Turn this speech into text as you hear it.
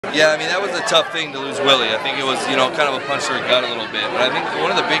Yeah, I mean, that was a tough thing to lose Willie. I think it was, kind of a punch to the gut a little bit. But I think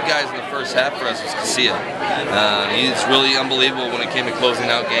one of the big guys in the first half for us was Casilla. He's really unbelievable when it came to closing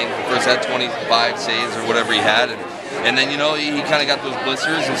out games. The first had 25 saves or whatever he had. And then, he kind of got those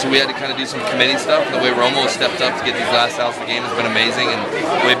blisters, and so we had to kind of do some committee stuff. And the way Romo stepped up to get these last outs of the game has been amazing, and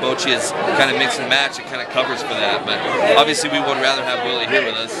the way Bochy has kind of mixed and matched, it kind of covers for that. But obviously we would rather have Willie here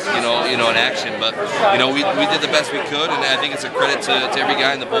with us, in action. But, we did the best we could, and I think it's a credit to every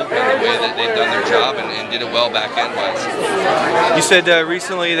guy in the bullpen, the way that they've done their job and did it well back end-wise. You said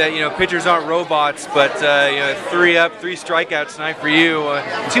recently that, pitchers aren't robots, but, 3 up, 3 strikeouts tonight for you.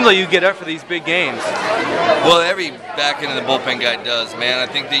 It seems like you get up for these big games. Well, every back end of the bullpen guy does, man. I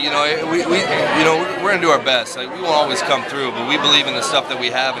think that we're gonna do our best. Like, we won't always come through, but we believe in the stuff that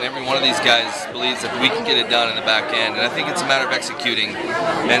we have, and every one of these guys believes that we can get it done in the back end. And I think it's a matter of executing,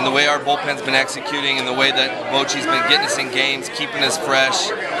 and the way our bullpen's been executing, and the way that Bochy's been getting us in games, keeping us fresh,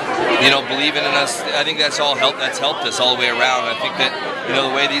 believing in us. I think that's all helped. That's helped us all the way around. I think that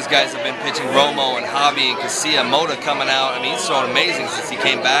the way these guys have been pitching, Romo and Javi and Casilla, Mota coming out. I mean, he's thrown amazing since he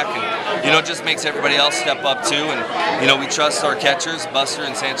came back, and it just makes everybody else step up too. And we trust our catchers, Buster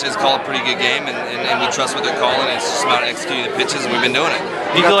and Sanchez, call a pretty good game, and we trust what they're calling. It's just about executing the pitches, and we've been doing it.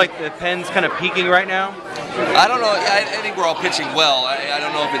 Do you feel like the pen's kind of peaking right now? I don't know. I think we're all pitching well. I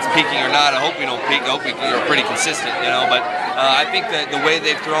don't know if it's peaking or not. I hope we don't peak. I hope we're pretty consistent, But I think that the way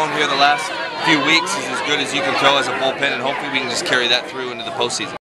they've thrown here the last few weeks is as good as you can throw as a bullpen, and hopefully we can just carry that through into the postseason.